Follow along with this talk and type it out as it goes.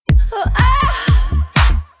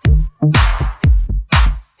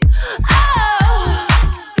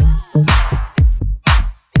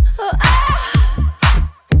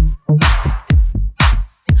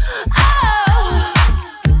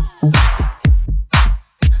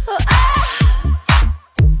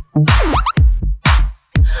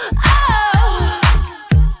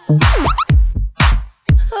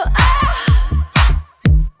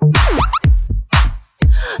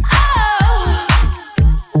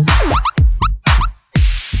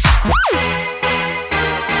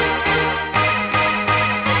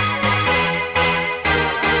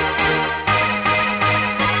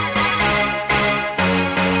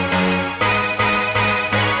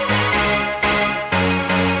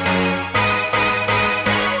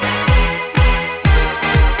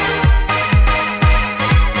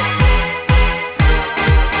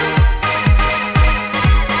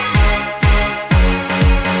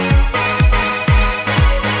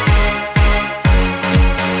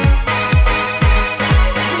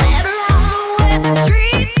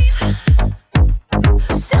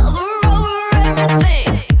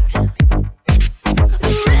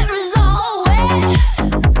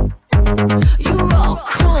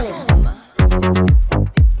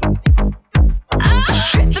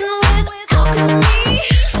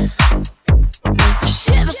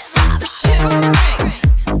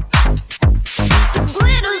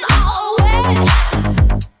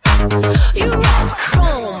You rock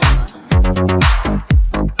chrome.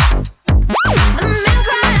 The man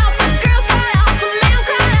cried out, the girls cried out, the man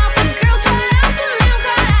cried out, the girls cried out, the man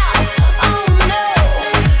cried out. Oh no.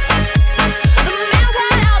 The man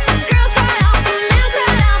cried out, the girls cried out, the man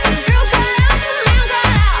cried out, the girls cried out, the man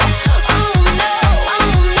cried out. Oh no, oh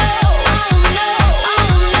no, oh no, oh no, oh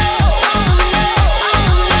no,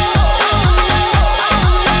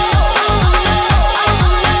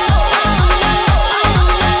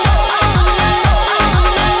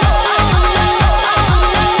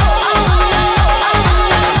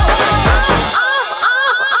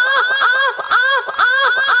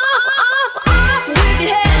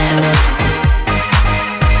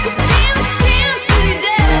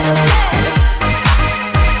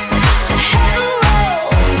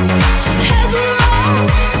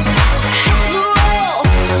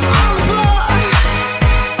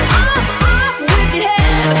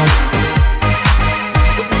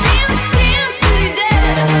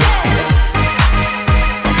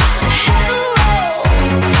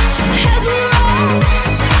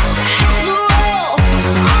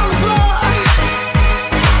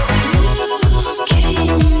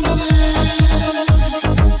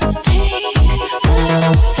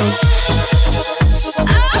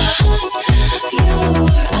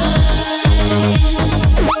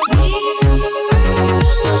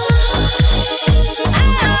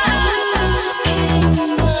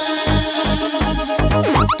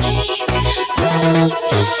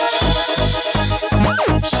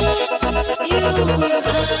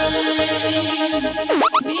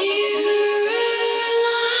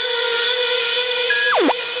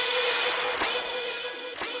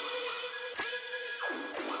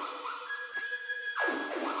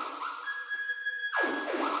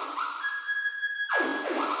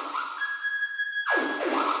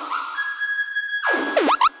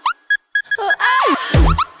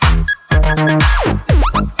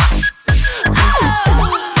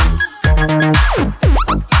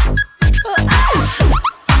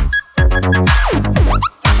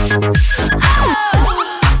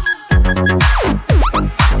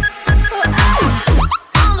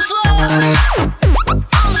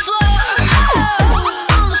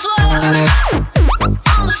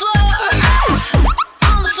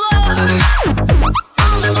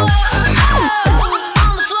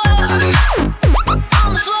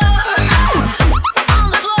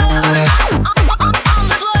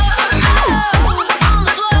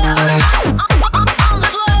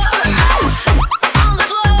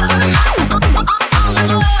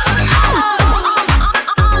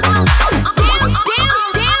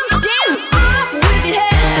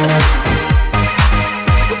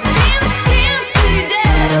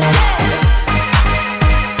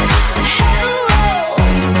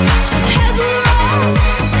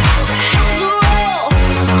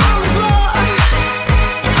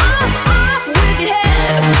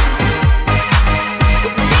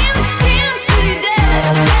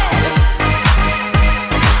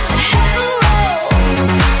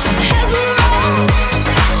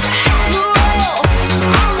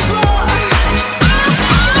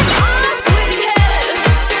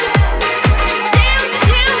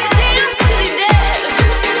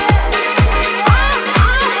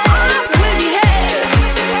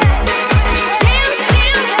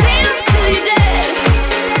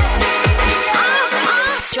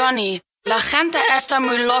 Johnny, la gente está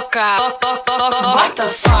muy loca. What the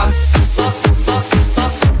fuck?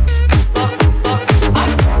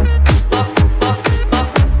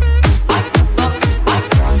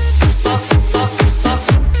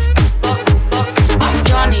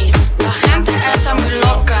 Johnny, la gente está muy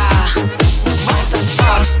loca. What the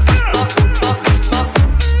fuck?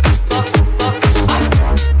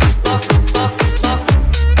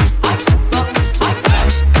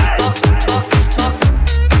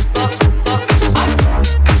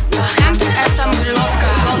 La gente está muy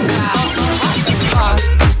loca. What the fuck?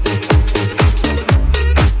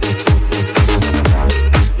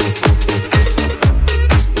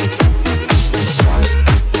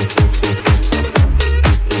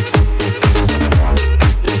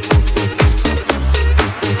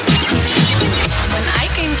 When I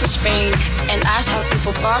came to Spain and I saw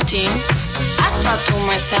people partying, I thought to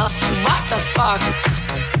myself, what the fuck?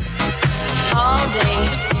 All day,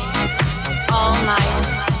 all night,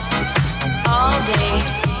 all day,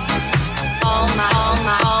 all night, all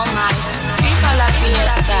night, all night. Viva la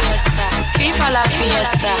fiesta, viva la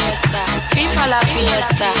fiesta, viva la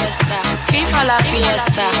fiesta, viva la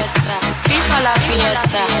fiesta, viva la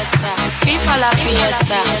fiesta, viva la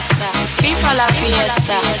fiesta, viva la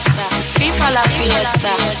fiesta, viva la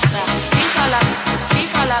fiesta, viva la,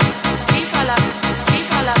 viva la, viva la,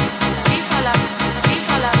 viva la.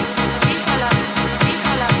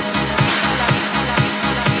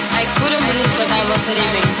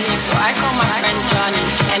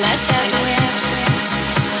 said to him,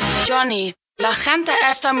 Johnny, la gente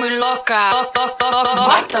está muy loca.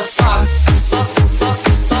 What the fuck?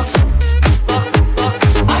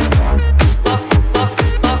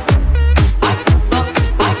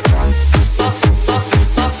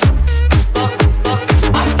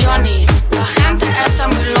 Johnny, la gente está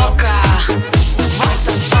muy loca. What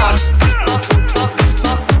the fuck?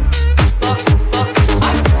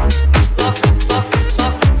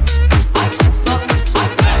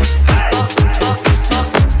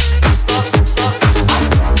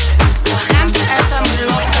 La gente está muy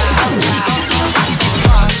loca.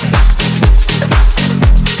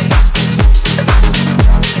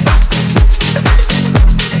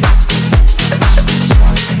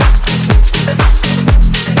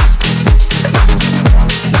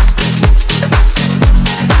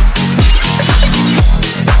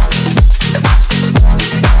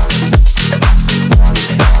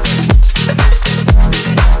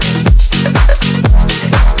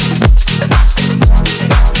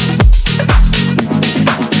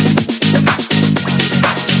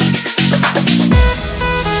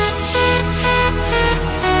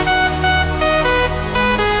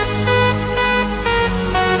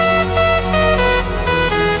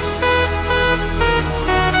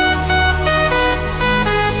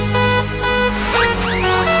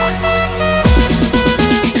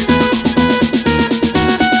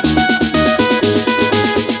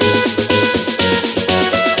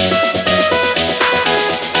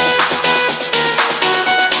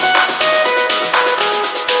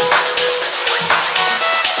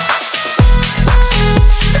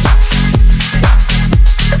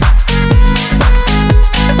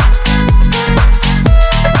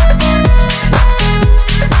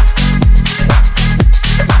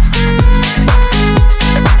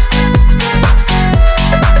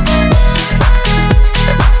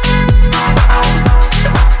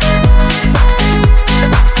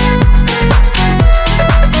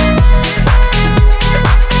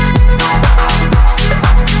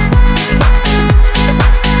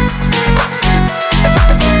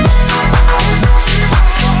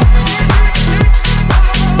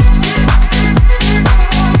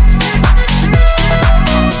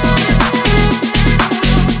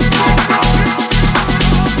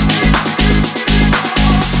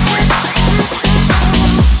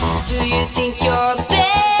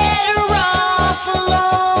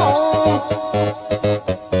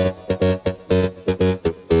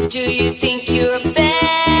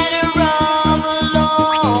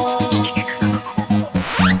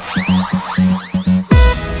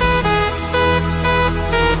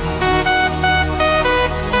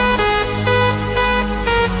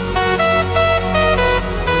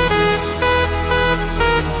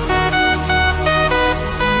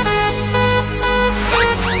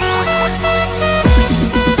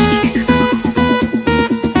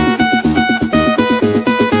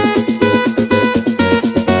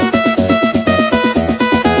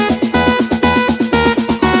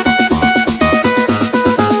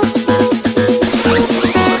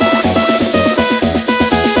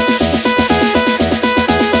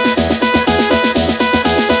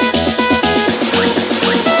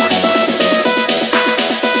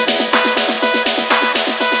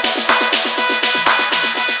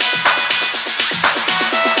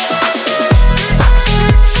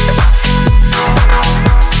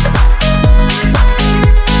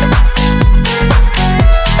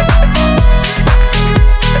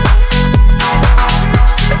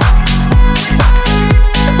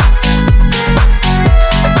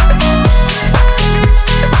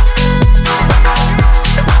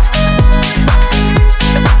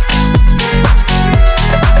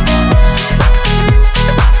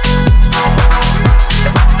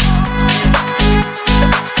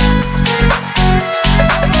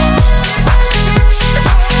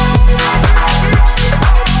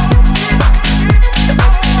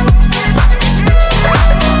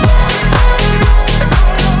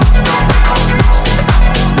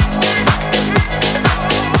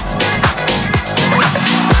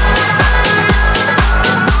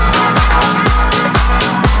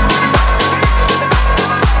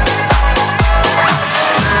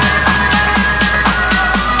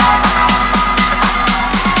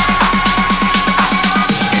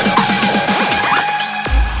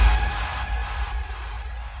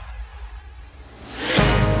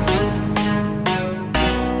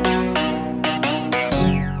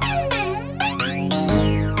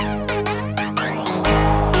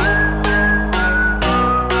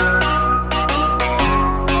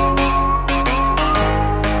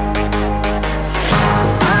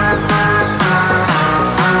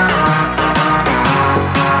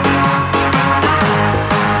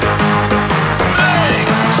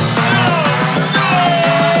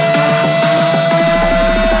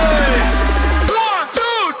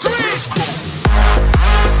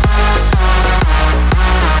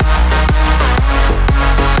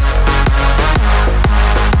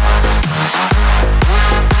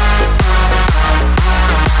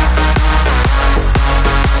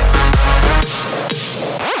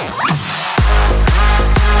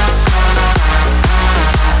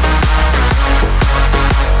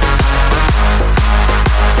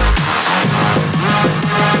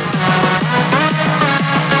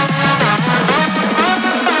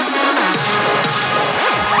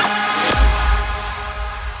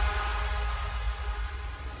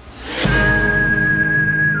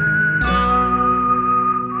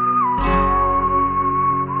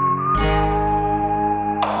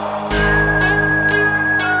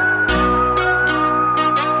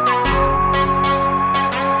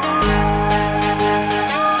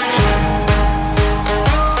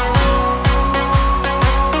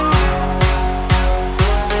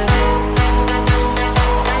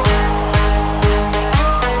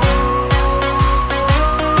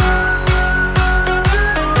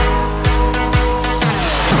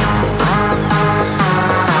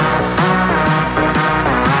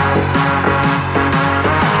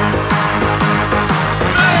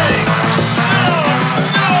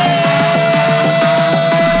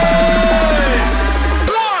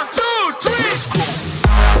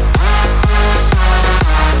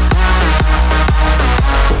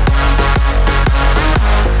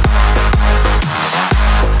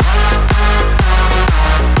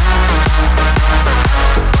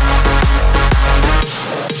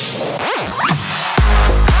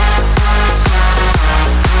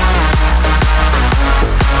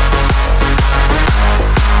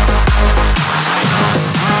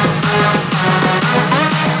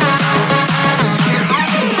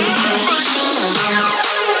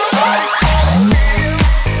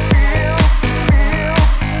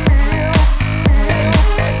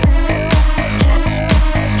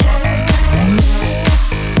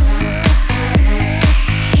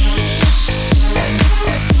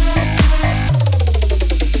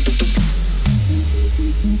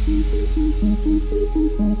 I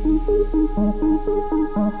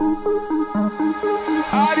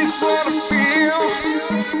just wanna feel.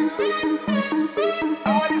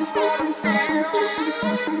 I just wanna feel.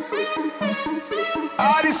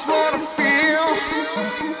 I just wanna feel.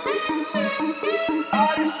 I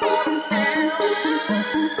just wanna feel.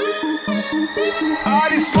 I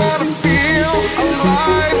just wanna feel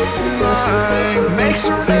alive tonight. Make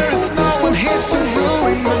sure there is no one here to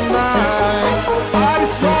ruin the night. I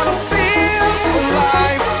just wanna feel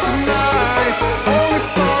alive tonight. Only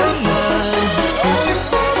for a night. Only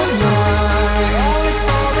for the night. Only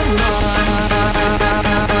for the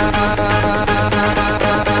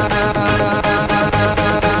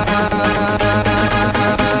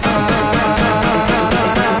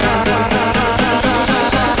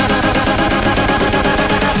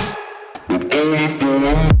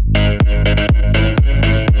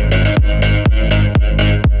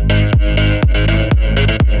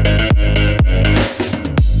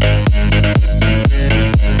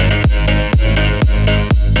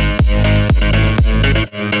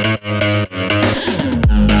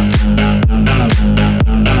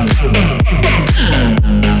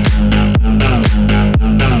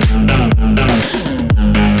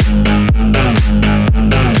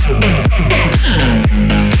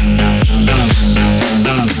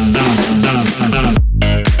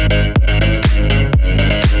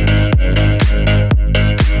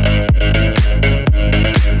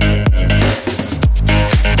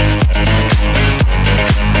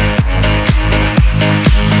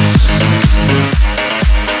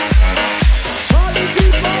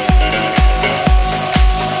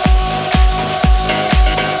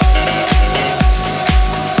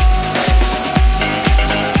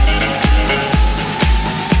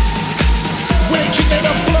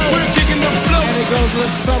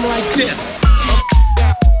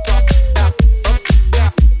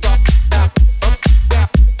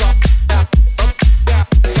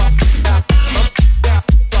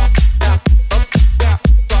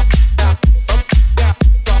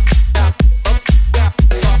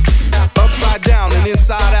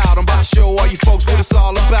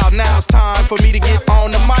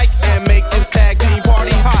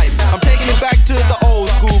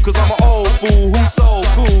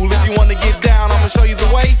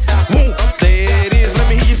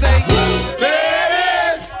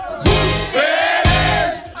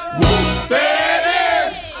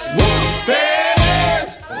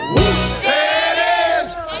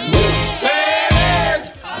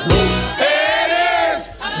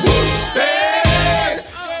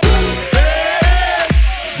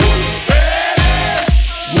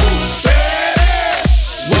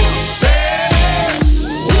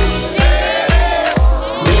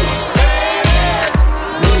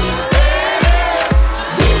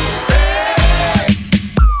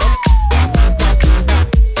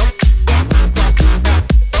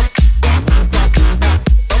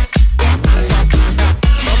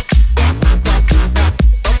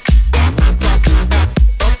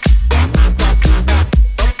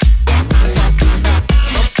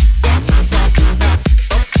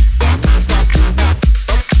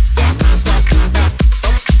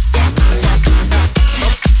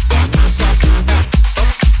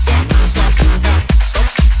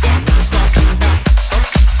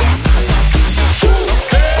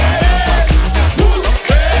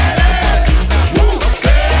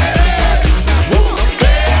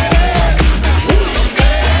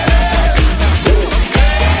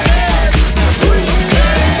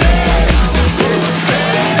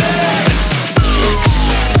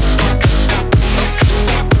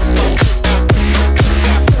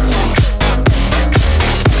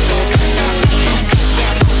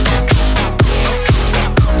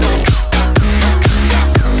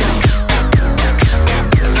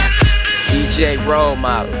role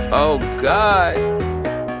model. Oh God.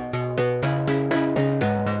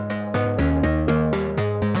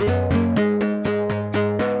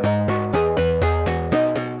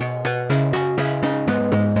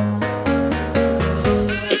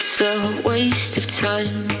 It's a waste of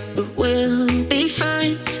time, but we'll be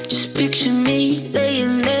fine. Just picture me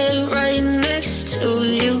laying there right next to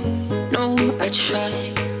you. No, I try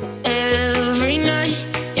every night.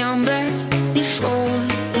 Yeah, I'm back before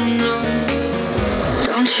you know.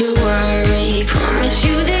 Don't you worry, promise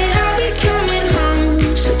you that I'll be coming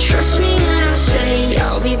home. So trust me when I say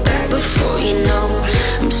I'll be back before you know.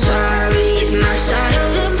 I'm sorry if my side of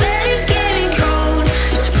the bed is getting cold.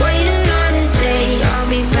 Just wait another day, I'll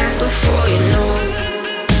be back before you know.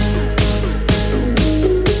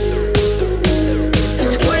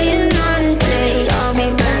 Just wait another day, I'll be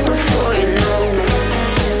back before you know.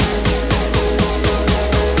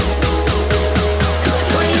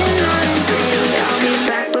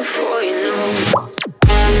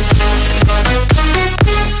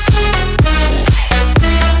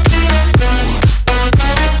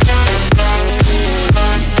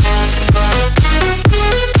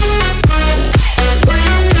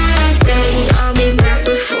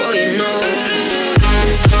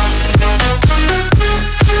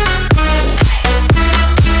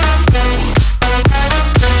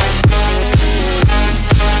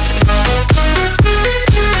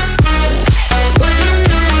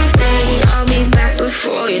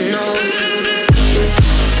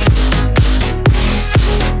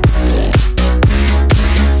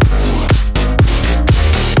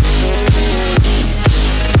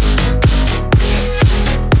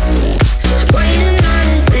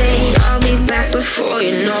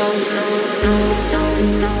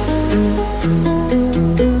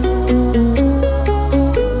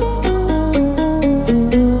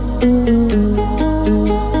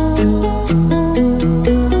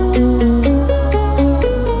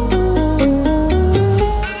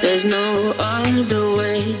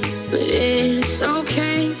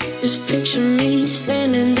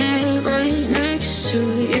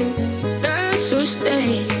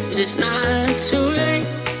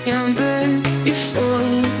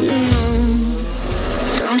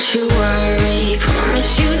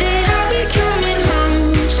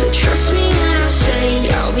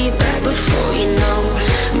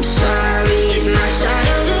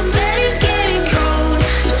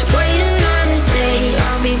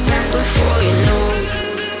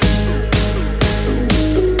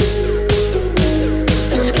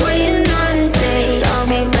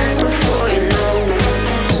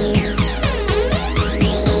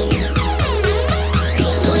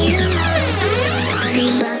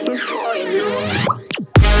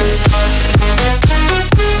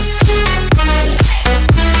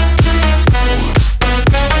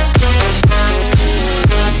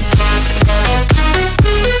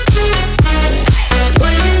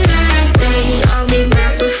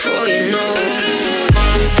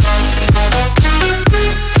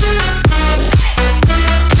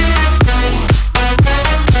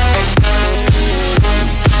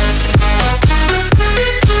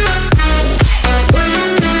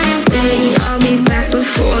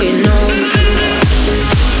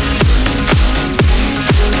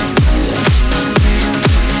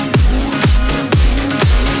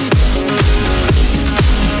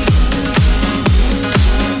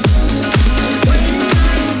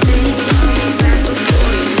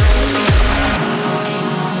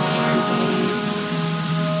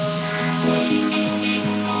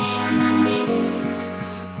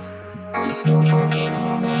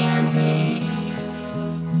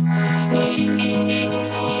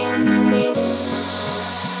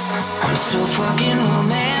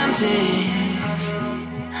 romantic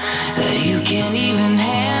that you can't even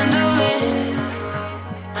handle it.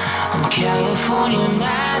 I'm California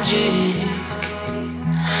magic,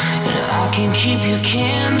 and I can keep your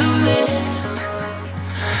candle lit.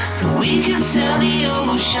 We could sail the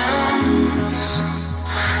oceans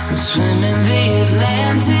and swim in the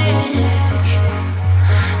Atlantic.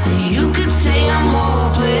 And you could say I'm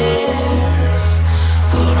hopeless,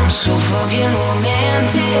 but I'm so fucking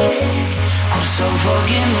romantic. I'm so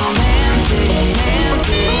fucking romantic,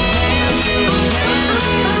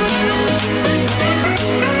 romantic,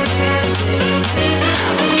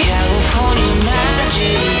 I'm California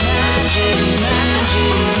magic, magic,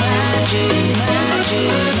 magic, magic,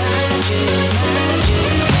 magic, magic, magic.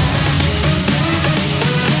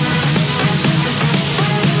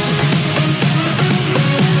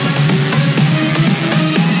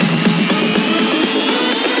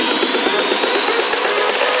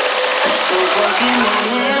 So fucking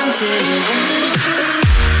romantic.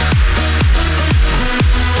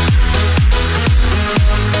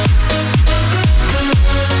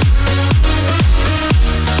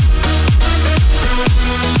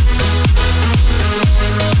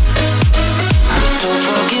 I'm so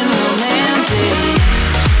fucking romantic.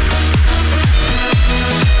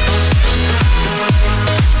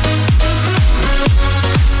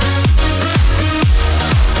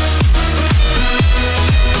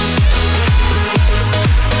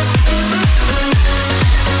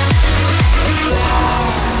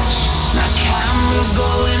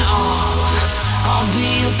 Going off, I'll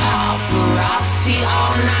be a paparazzi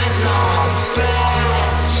all night long.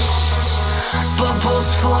 Splash, bubbles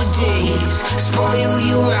for days, spoil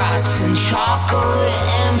your rotten chocolate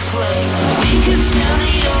and flames. We could sail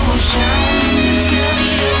the ocean,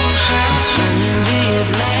 swim in the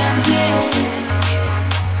Atlantic.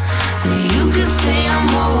 You could say I'm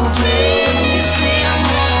hopeless,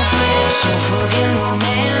 so fucking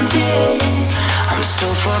romantic. I'm so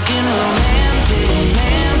fucking romantic,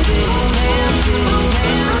 romantic, romantic,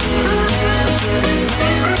 romantic, romantic,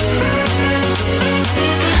 romantic.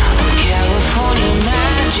 I'm California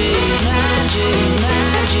magic, magic,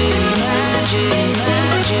 magic, magic,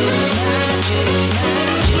 magic, magic,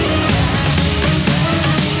 magic.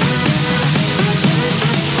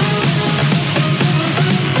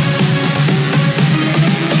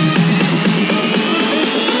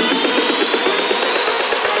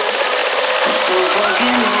 So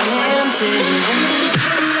fucking romantic.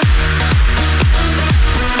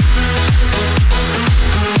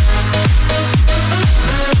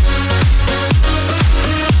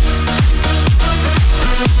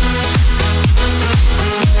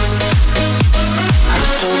 I'm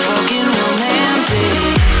so fucking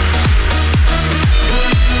romantic.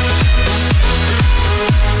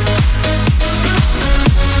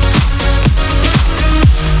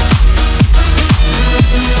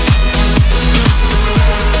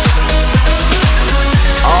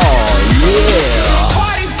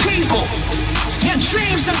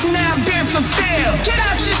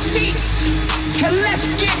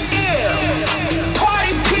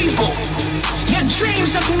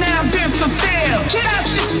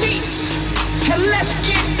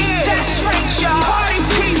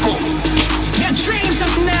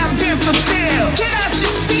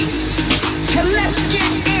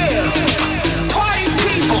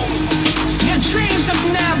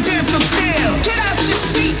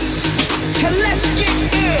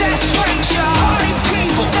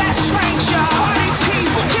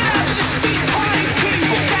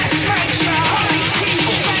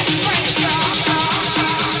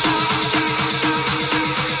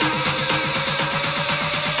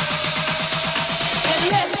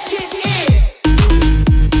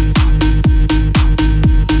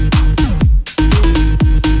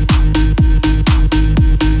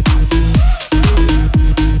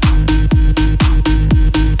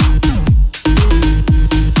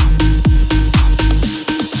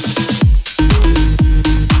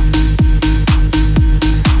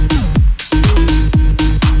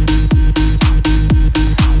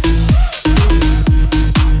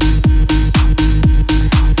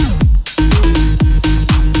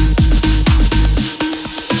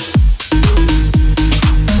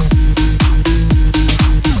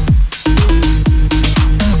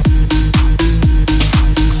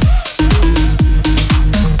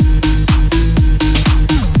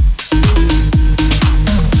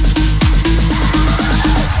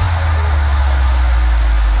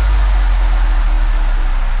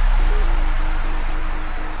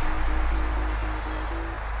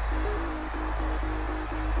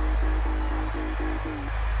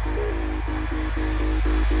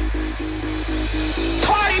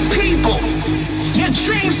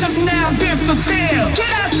 have now been fulfilled. Get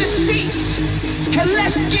out your seats and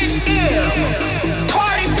let's get ill.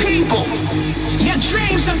 Party people, your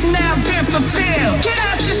dreams have now been fulfilled. Get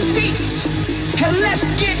out your seats and let's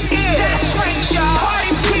get ill. That's right, y'all.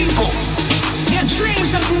 Party people, your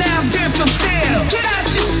dreams have now been fulfilled. Get out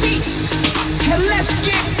your seats and let's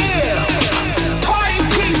get ill. Party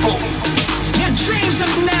people, your dreams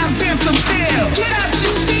have now been fulfilled. Get out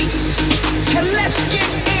your seats and let's get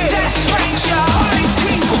ill. That's right, y'all. Party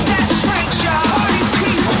people, that's right, y'all. Party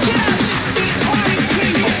people, get out your seats. Party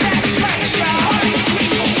people, that's right, y'all. Party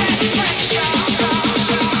people, that's right, y'all.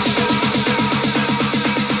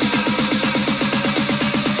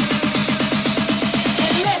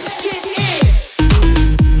 And let's get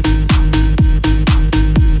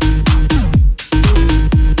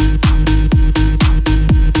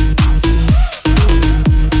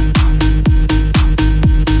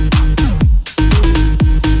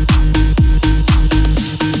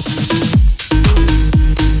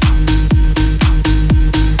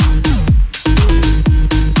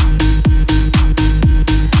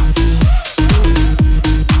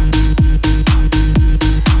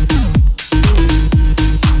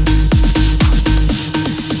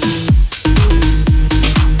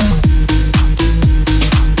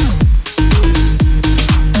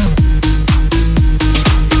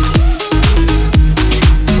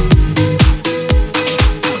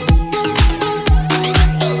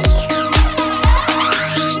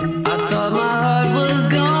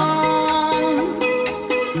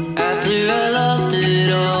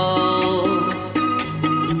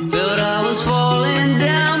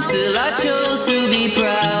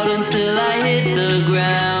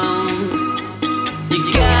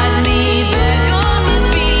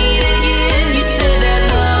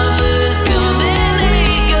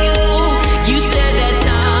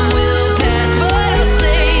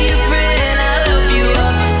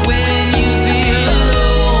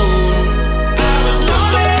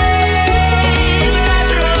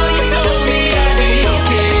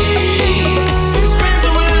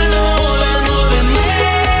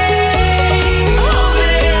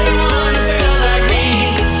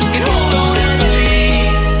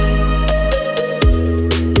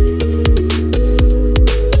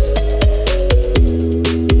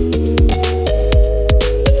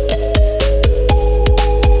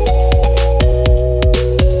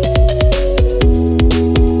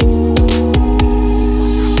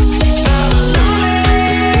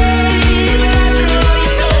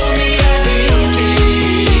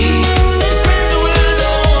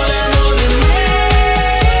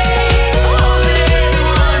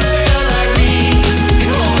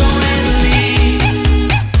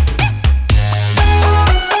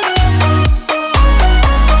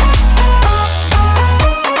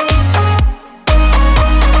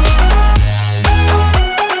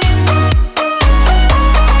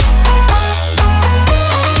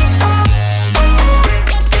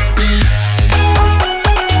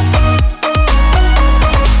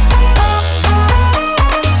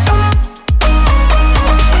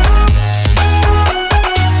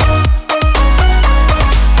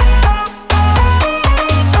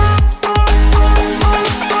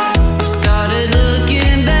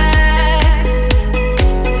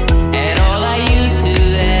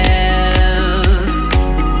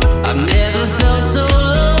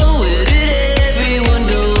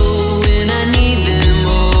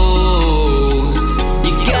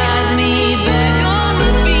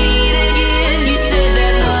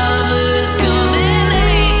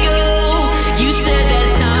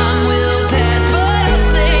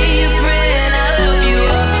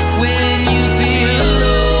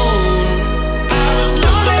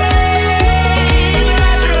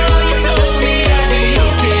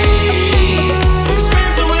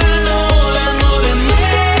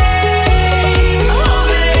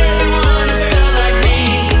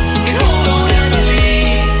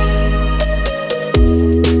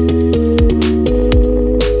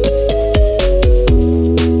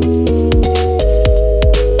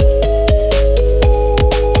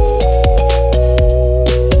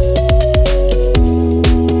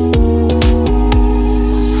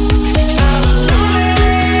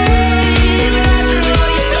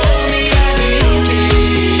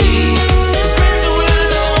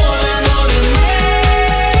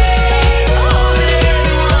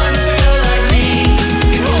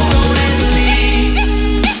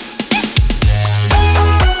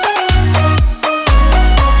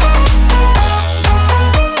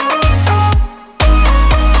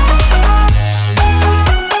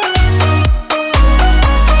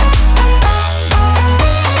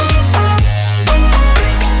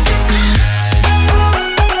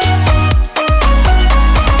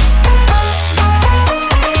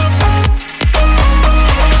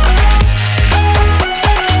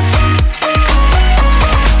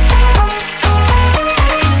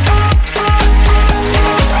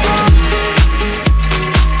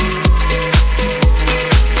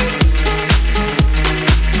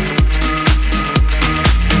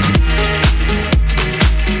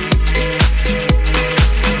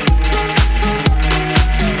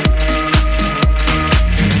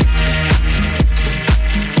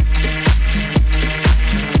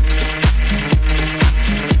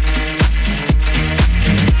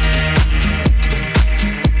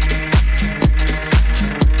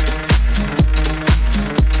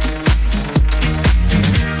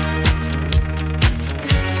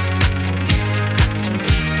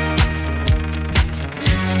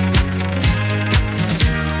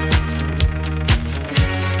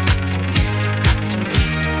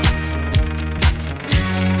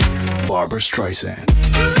Barbara Streisand.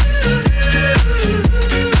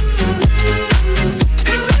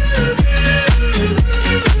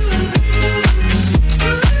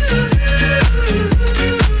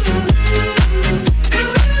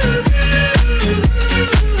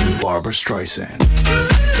 Barbara Streisand.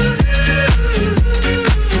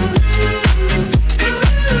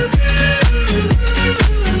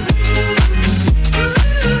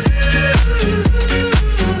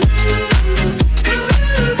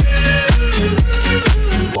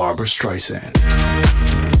 Barbara Streisand.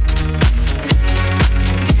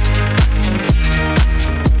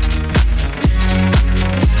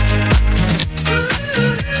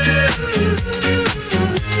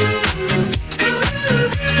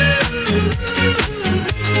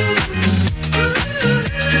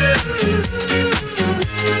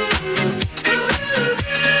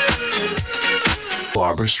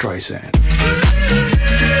 Barbara Streisand.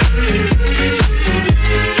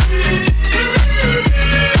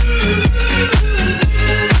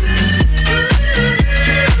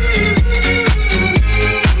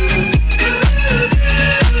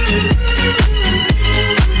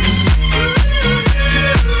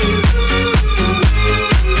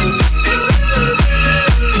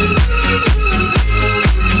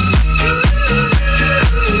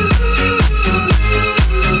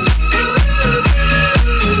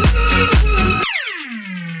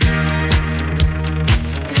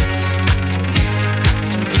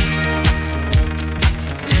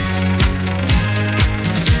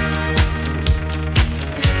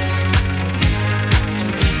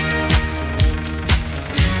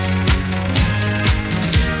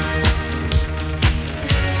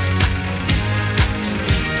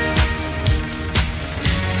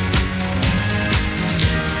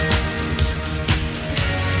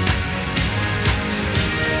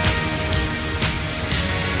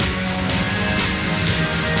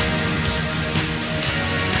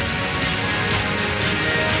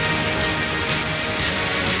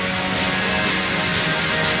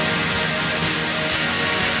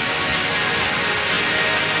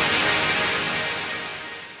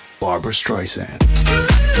 Barbara Streisand.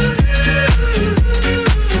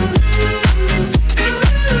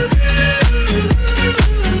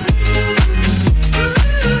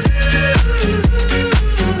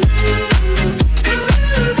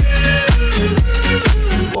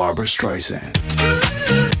 Barbara Streisand.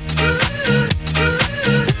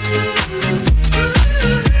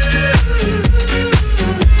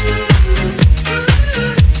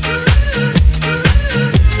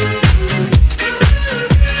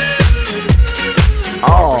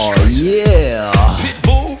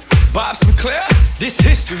 This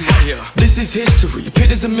history right here. This is history.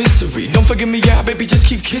 Pit is a mystery. Don't forget me out, baby, just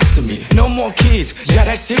keep kissing me. No more kids. Yeah,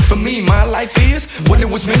 that's it for me. My life is what it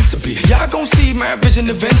was meant to be. Y'all gon' see my vision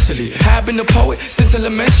eventually. I've been a poet since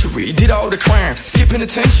elementary. Did all the crimes, skip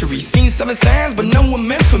penitentiary. Seen 7 signs, but no one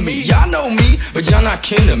meant for me. Y'all know me, but y'all not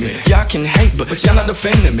kin to me. Y'all can hate, but y'all not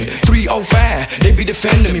defending me. 305, they be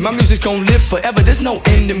defending me. My music's gon' live forever, there's no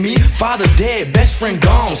end to me. Father dead, best friend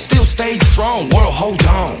gone. Still stayed strong, world, hold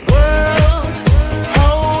on. World,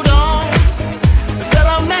 hold on. Instead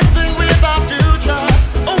of messing with our future,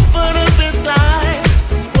 open up inside.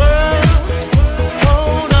 World,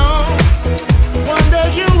 hold on. One day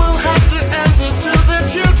you will have to answer to the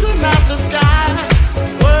children of the sky.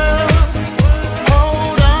 World,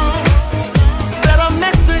 hold on. Instead of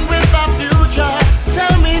messing with our future,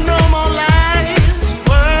 tell me no more lies.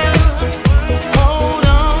 World, hold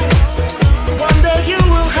on. One day you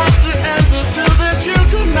will have to answer to the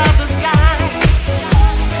children of the sky.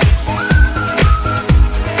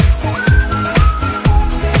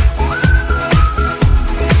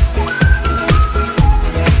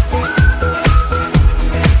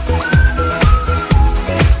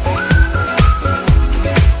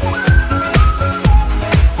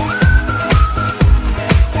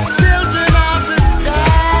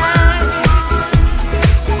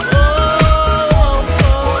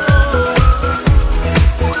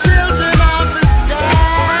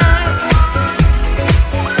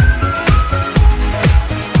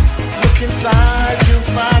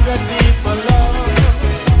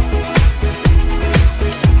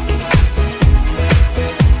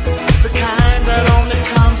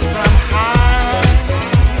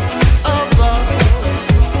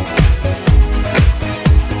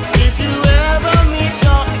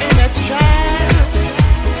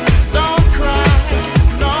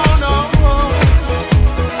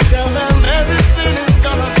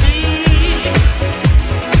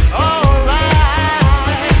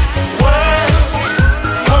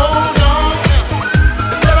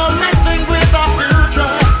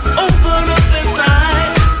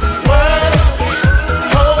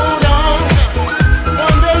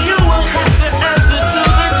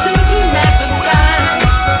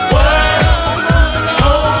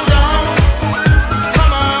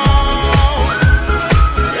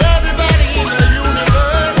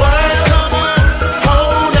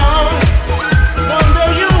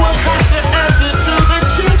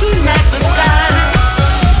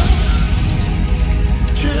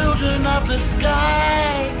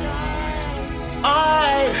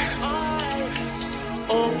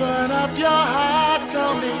 Open up your heart,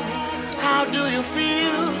 tell me, how do you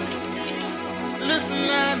feel? Listen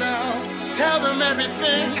now, tell them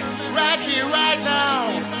everything, right here, right now.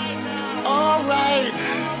 Alright,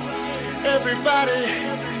 everybody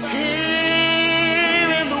here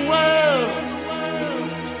in the world,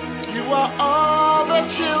 you are all the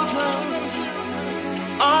children.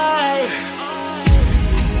 Alright,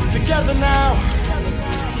 together now,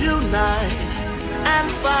 unite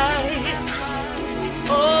and fight.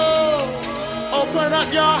 Oh, open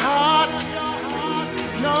up your heart.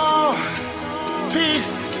 No,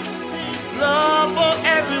 peace, love for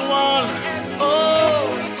everyone.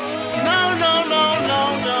 Oh, no, no, no, no,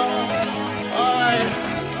 no. Alright,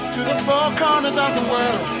 to the four corners of the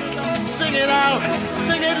world. Sing it out,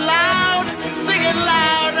 sing it loud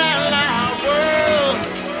and loud. World,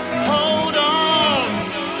 hold on,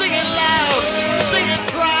 sing it loud, sing it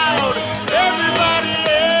proud. Everybody,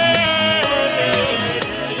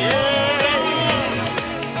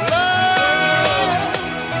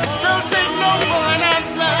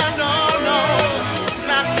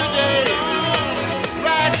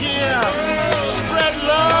 spread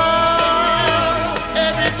love.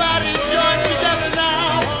 Everybody join together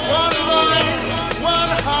now. One voice,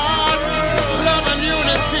 one heart, love and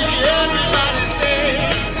unity. Everybody say,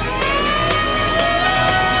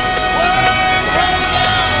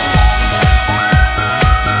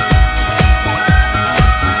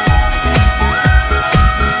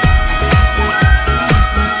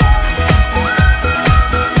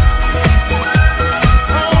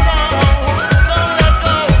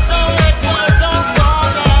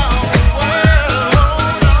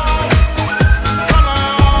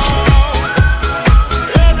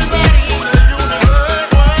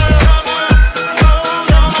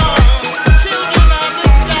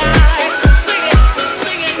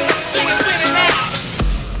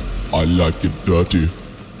 I like it dirty.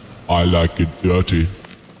 I like it dirty.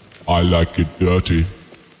 I like it dirty.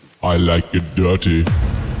 I like it dirty.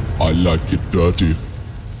 I like it dirty.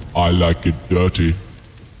 I like it dirty.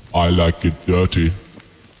 I like it dirty.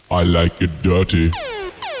 I like it dirty.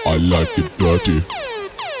 I like it dirty.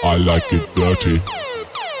 I like it dirty.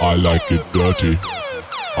 I like it dirty.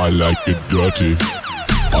 I like it dirty.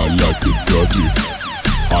 I like it dirty. I like it dirty.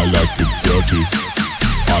 I like it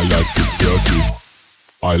dirty.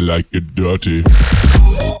 I like it dirty.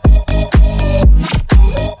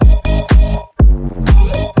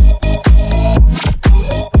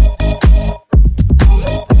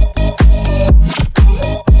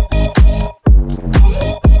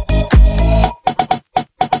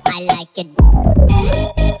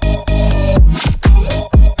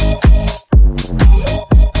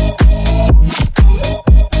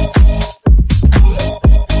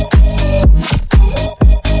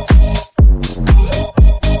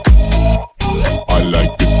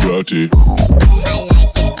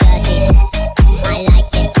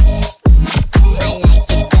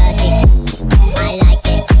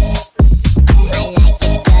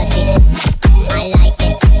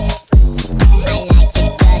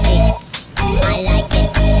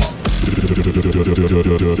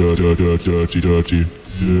 Dirty, dirty,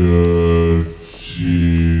 dirty.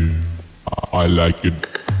 I like it.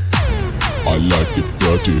 I like it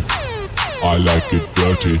dirty. I like it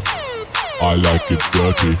dirty. I like it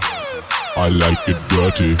dirty. I like it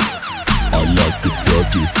dirty. I like it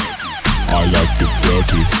dirty. I like it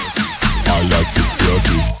dirty. I like it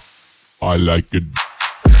dirty. I like it.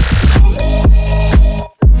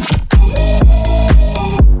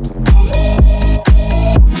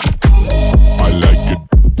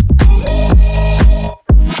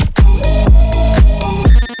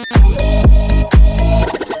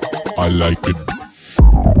 I like it.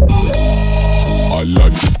 I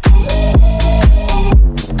like it.